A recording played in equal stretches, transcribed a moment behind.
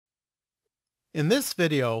In this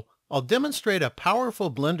video, I'll demonstrate a powerful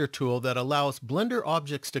Blender tool that allows Blender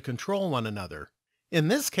objects to control one another. In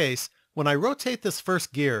this case, when I rotate this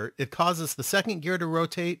first gear, it causes the second gear to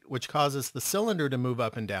rotate, which causes the cylinder to move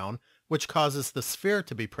up and down, which causes the sphere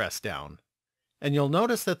to be pressed down. And you'll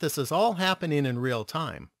notice that this is all happening in real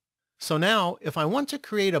time. So now, if I want to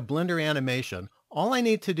create a Blender animation, all I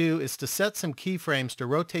need to do is to set some keyframes to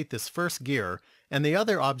rotate this first gear, and the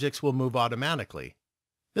other objects will move automatically.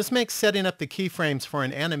 This makes setting up the keyframes for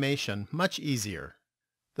an animation much easier.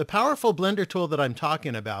 The powerful Blender tool that I'm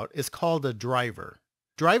talking about is called a driver.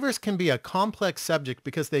 Drivers can be a complex subject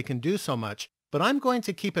because they can do so much, but I'm going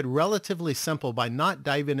to keep it relatively simple by not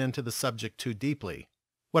diving into the subject too deeply.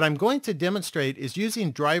 What I'm going to demonstrate is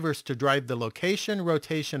using drivers to drive the location,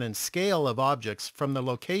 rotation, and scale of objects from the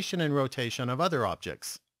location and rotation of other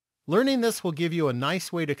objects. Learning this will give you a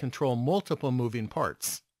nice way to control multiple moving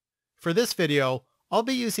parts. For this video, I'll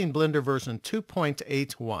be using Blender version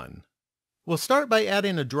 2.81. We'll start by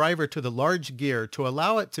adding a driver to the large gear to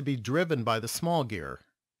allow it to be driven by the small gear.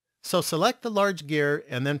 So select the large gear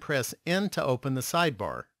and then press N to open the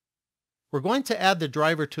sidebar. We're going to add the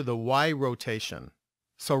driver to the Y rotation.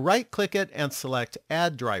 So right-click it and select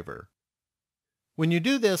Add Driver. When you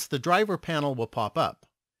do this, the driver panel will pop up.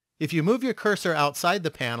 If you move your cursor outside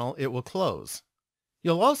the panel, it will close.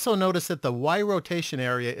 You'll also notice that the Y rotation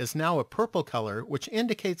area is now a purple color, which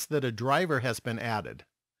indicates that a driver has been added.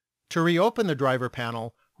 To reopen the driver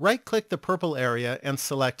panel, right-click the purple area and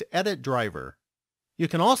select Edit Driver. You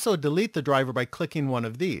can also delete the driver by clicking one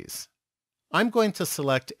of these. I'm going to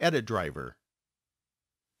select Edit Driver.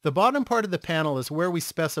 The bottom part of the panel is where we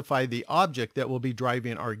specify the object that will be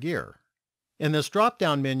driving our gear. In this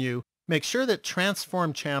drop-down menu, make sure that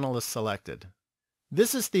Transform Channel is selected.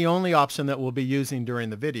 This is the only option that we'll be using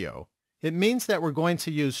during the video. It means that we're going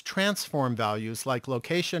to use transform values like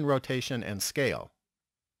location, rotation, and scale.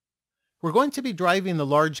 We're going to be driving the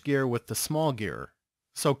large gear with the small gear.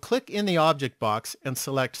 So click in the object box and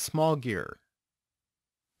select Small Gear.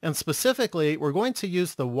 And specifically, we're going to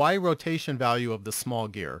use the Y rotation value of the small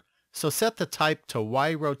gear, so set the type to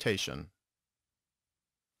Y rotation.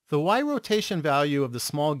 The Y rotation value of the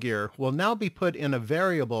small gear will now be put in a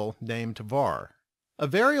variable named var. A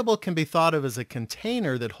variable can be thought of as a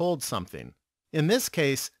container that holds something. In this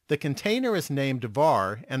case, the container is named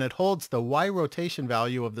var and it holds the Y rotation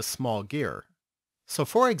value of the small gear. So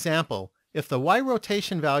for example, if the Y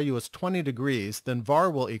rotation value is 20 degrees, then var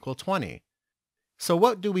will equal 20. So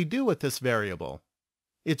what do we do with this variable?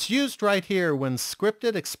 It's used right here when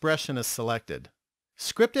Scripted Expression is selected.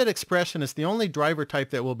 Scripted Expression is the only driver type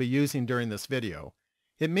that we'll be using during this video.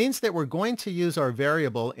 It means that we're going to use our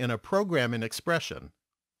variable in a programming expression.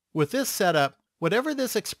 With this setup, whatever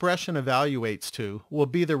this expression evaluates to will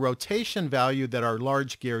be the rotation value that our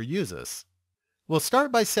large gear uses. We'll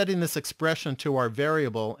start by setting this expression to our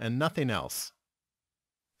variable and nothing else.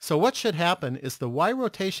 So what should happen is the Y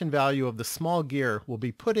rotation value of the small gear will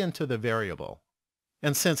be put into the variable.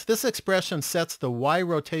 And since this expression sets the Y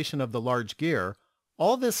rotation of the large gear,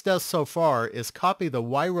 all this does so far is copy the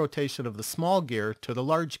Y rotation of the small gear to the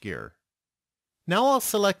large gear. Now I'll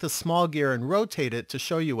select the small gear and rotate it to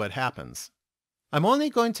show you what happens. I'm only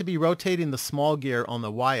going to be rotating the small gear on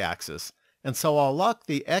the Y axis, and so I'll lock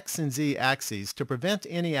the X and Z axes to prevent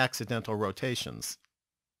any accidental rotations.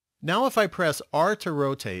 Now if I press R to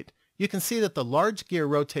rotate, you can see that the large gear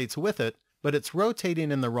rotates with it, but it's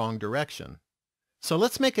rotating in the wrong direction. So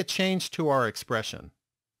let's make a change to our expression.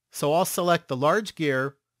 So I'll select the large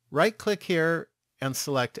gear, right-click here, and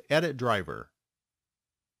select Edit Driver.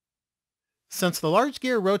 Since the large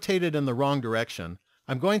gear rotated in the wrong direction,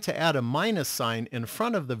 I'm going to add a minus sign in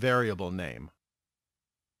front of the variable name.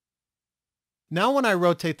 Now when I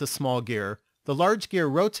rotate the small gear, the large gear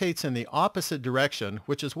rotates in the opposite direction,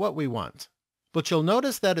 which is what we want. But you'll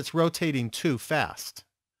notice that it's rotating too fast.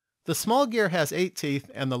 The small gear has 8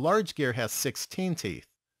 teeth and the large gear has 16 teeth.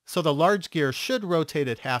 So the large gear should rotate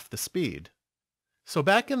at half the speed. So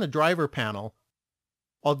back in the driver panel,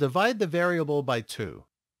 I'll divide the variable by 2.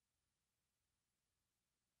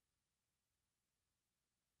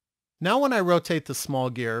 Now when I rotate the small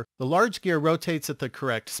gear, the large gear rotates at the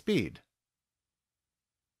correct speed.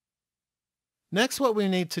 Next, what we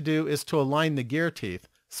need to do is to align the gear teeth,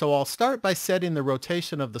 so I'll start by setting the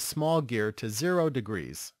rotation of the small gear to 0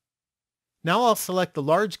 degrees. Now I'll select the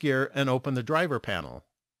large gear and open the driver panel.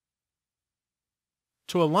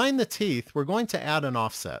 To align the teeth, we're going to add an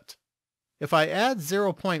offset. If I add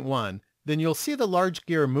 0.1, then you'll see the large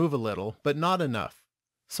gear move a little, but not enough.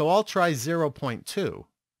 So I'll try 0.2.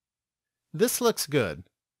 This looks good.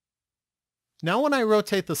 Now when I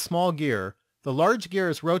rotate the small gear, The large gear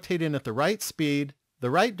is rotating at the right speed,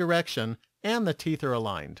 the right direction, and the teeth are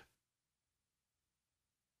aligned.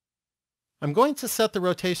 I'm going to set the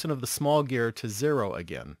rotation of the small gear to 0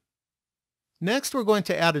 again. Next, we're going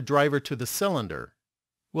to add a driver to the cylinder.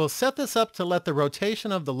 We'll set this up to let the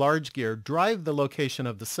rotation of the large gear drive the location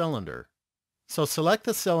of the cylinder. So select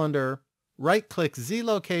the cylinder, right-click Z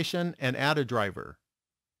location, and add a driver.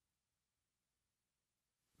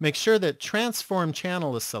 Make sure that Transform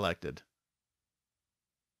Channel is selected.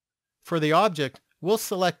 For the object, we'll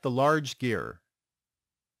select the large gear.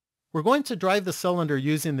 We're going to drive the cylinder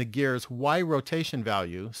using the gear's Y rotation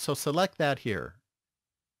value, so select that here.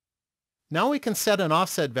 Now we can set an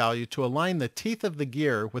offset value to align the teeth of the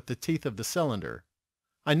gear with the teeth of the cylinder.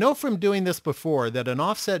 I know from doing this before that an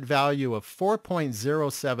offset value of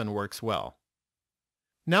 4.07 works well.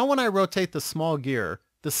 Now when I rotate the small gear,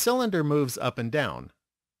 the cylinder moves up and down.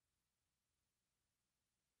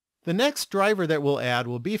 The next driver that we'll add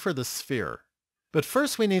will be for the sphere. But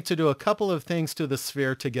first we need to do a couple of things to the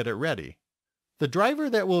sphere to get it ready. The driver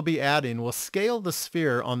that we'll be adding will scale the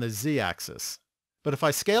sphere on the Z-axis. But if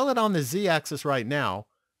I scale it on the Z-axis right now,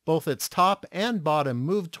 both its top and bottom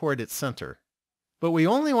move toward its center. But we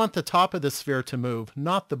only want the top of the sphere to move,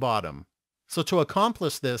 not the bottom. So to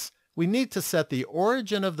accomplish this, we need to set the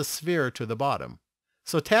origin of the sphere to the bottom.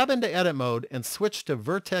 So tab into Edit mode and switch to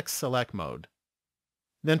Vertex Select mode.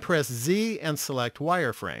 Then press Z and select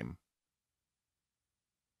Wireframe.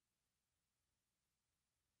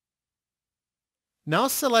 Now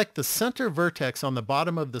select the center vertex on the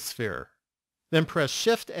bottom of the sphere. Then press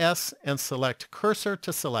Shift S and select Cursor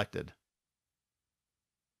to Selected.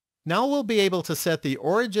 Now we'll be able to set the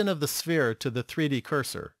origin of the sphere to the 3D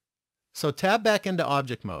cursor. So tab back into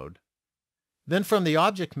Object mode. Then from the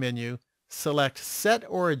Object menu, select Set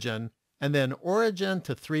Origin and then Origin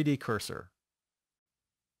to 3D Cursor.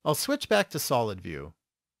 I'll switch back to Solid View.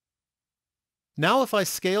 Now if I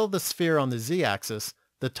scale the sphere on the Z-axis,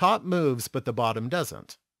 the top moves but the bottom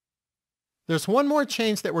doesn't. There's one more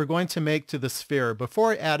change that we're going to make to the sphere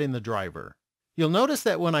before adding the driver. You'll notice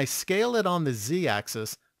that when I scale it on the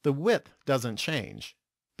Z-axis, the width doesn't change.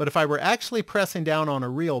 But if I were actually pressing down on a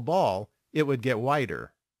real ball, it would get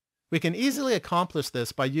wider. We can easily accomplish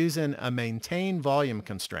this by using a Maintain Volume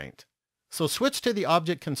constraint. So switch to the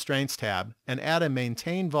Object Constraints tab and add a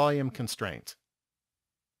Maintain Volume constraint.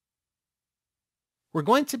 We're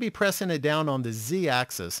going to be pressing it down on the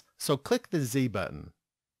Z-axis, so click the Z button.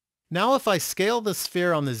 Now if I scale the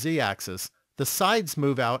sphere on the Z-axis, the sides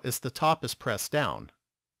move out as the top is pressed down.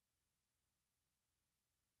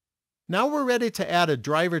 Now we're ready to add a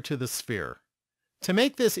driver to the sphere. To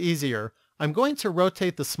make this easier, I'm going to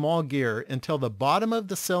rotate the small gear until the bottom of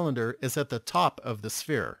the cylinder is at the top of the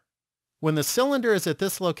sphere. When the cylinder is at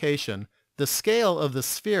this location, the scale of the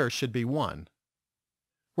sphere should be 1.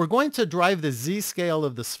 We're going to drive the Z-scale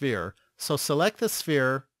of the sphere, so select the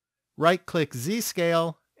sphere, right-click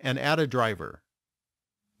Z-scale, and add a driver.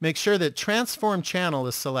 Make sure that Transform Channel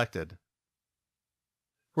is selected.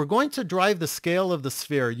 We're going to drive the scale of the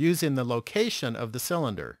sphere using the location of the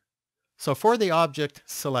cylinder. So for the object,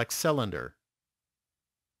 select Cylinder.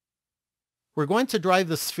 We're going to drive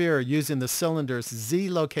the sphere using the cylinder's Z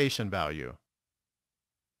location value.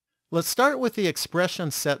 Let's start with the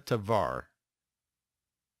expression set to var.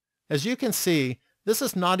 As you can see, this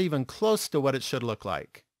is not even close to what it should look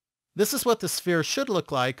like. This is what the sphere should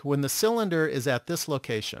look like when the cylinder is at this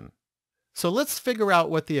location. So let's figure out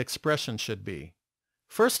what the expression should be.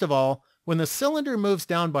 First of all, when the cylinder moves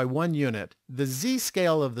down by 1 unit, the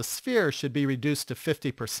Z-scale of the sphere should be reduced to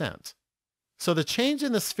 50%. So the change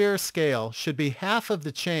in the sphere scale should be half of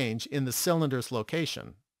the change in the cylinder's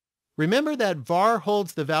location. Remember that var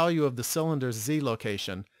holds the value of the cylinder's Z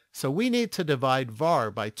location, so we need to divide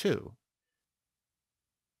var by 2.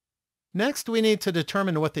 Next, we need to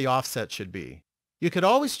determine what the offset should be. You could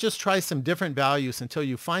always just try some different values until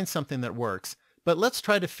you find something that works, but let's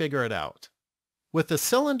try to figure it out. With the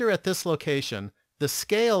cylinder at this location, the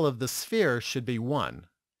scale of the sphere should be 1.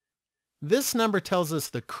 This number tells us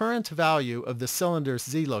the current value of the cylinder's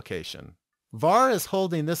Z location. var is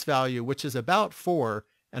holding this value, which is about 4,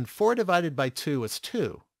 and 4 divided by 2 is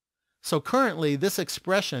 2. So currently this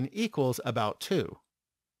expression equals about 2.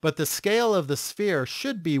 But the scale of the sphere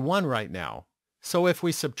should be 1 right now. So if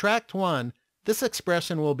we subtract 1, this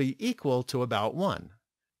expression will be equal to about 1.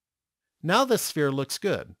 Now the sphere looks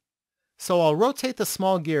good. So I'll rotate the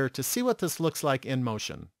small gear to see what this looks like in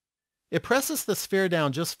motion. It presses the sphere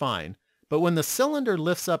down just fine, but when the cylinder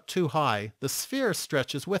lifts up too high, the sphere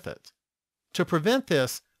stretches with it. To prevent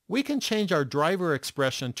this, we can change our driver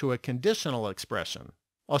expression to a conditional expression.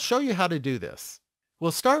 I'll show you how to do this.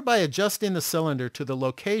 We'll start by adjusting the cylinder to the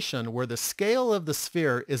location where the scale of the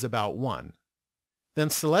sphere is about 1. Then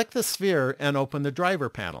select the sphere and open the driver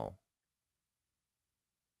panel.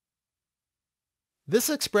 This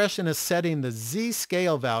expression is setting the z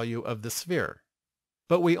scale value of the sphere.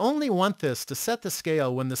 But we only want this to set the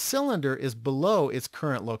scale when the cylinder is below its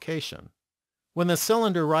current location. When the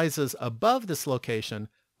cylinder rises above this location,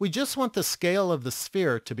 we just want the scale of the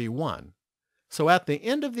sphere to be 1. So at the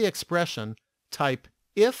end of the expression, type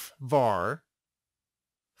if var,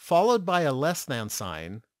 followed by a less than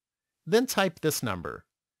sign, then type this number.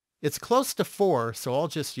 It's close to 4, so I'll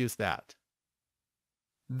just use that.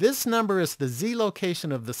 This number is the z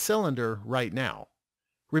location of the cylinder right now.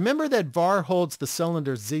 Remember that var holds the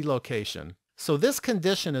cylinder's z location, so this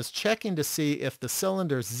condition is checking to see if the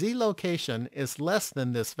cylinder's z location is less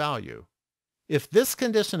than this value. If this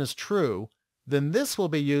condition is true, then this will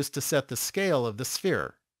be used to set the scale of the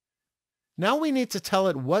sphere. Now we need to tell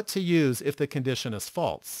it what to use if the condition is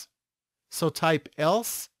false. So type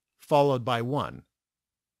else followed by 1.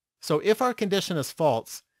 So if our condition is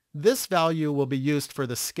false, this value will be used for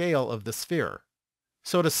the scale of the sphere.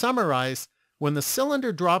 So to summarize, when the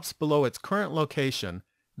cylinder drops below its current location,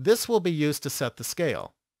 this will be used to set the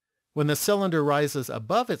scale. When the cylinder rises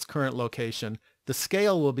above its current location, the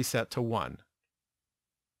scale will be set to 1.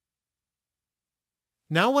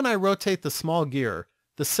 Now when I rotate the small gear,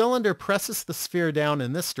 the cylinder presses the sphere down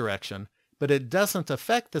in this direction, but it doesn't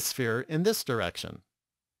affect the sphere in this direction.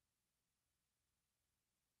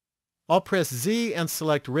 I'll press Z and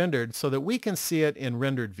select Rendered so that we can see it in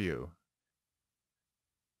rendered view.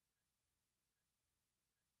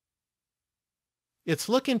 It's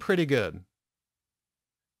looking pretty good.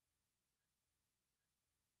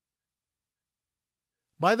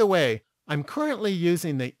 By the way, I'm currently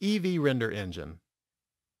using the EV render engine.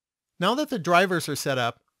 Now that the drivers are set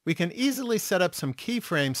up, we can easily set up some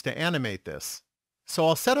keyframes to animate this. So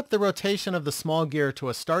I'll set up the rotation of the small gear to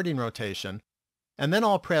a starting rotation, and then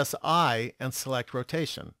I'll press I and select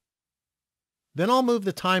rotation. Then I'll move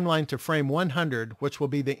the timeline to frame 100, which will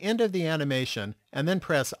be the end of the animation, and then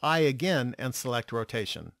press I again and select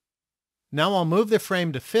rotation. Now I'll move the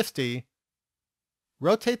frame to 50,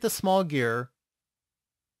 rotate the small gear,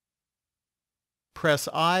 press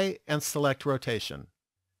I and select rotation.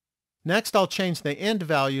 Next I'll change the end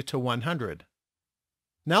value to 100.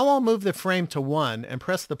 Now I'll move the frame to 1 and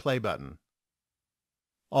press the play button.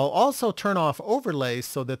 I'll also turn off overlays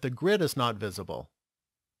so that the grid is not visible.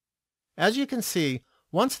 As you can see,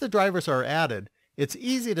 once the drivers are added, it's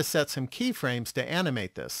easy to set some keyframes to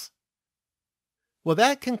animate this. Well,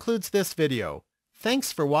 that concludes this video.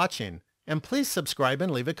 Thanks for watching, and please subscribe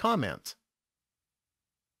and leave a comment.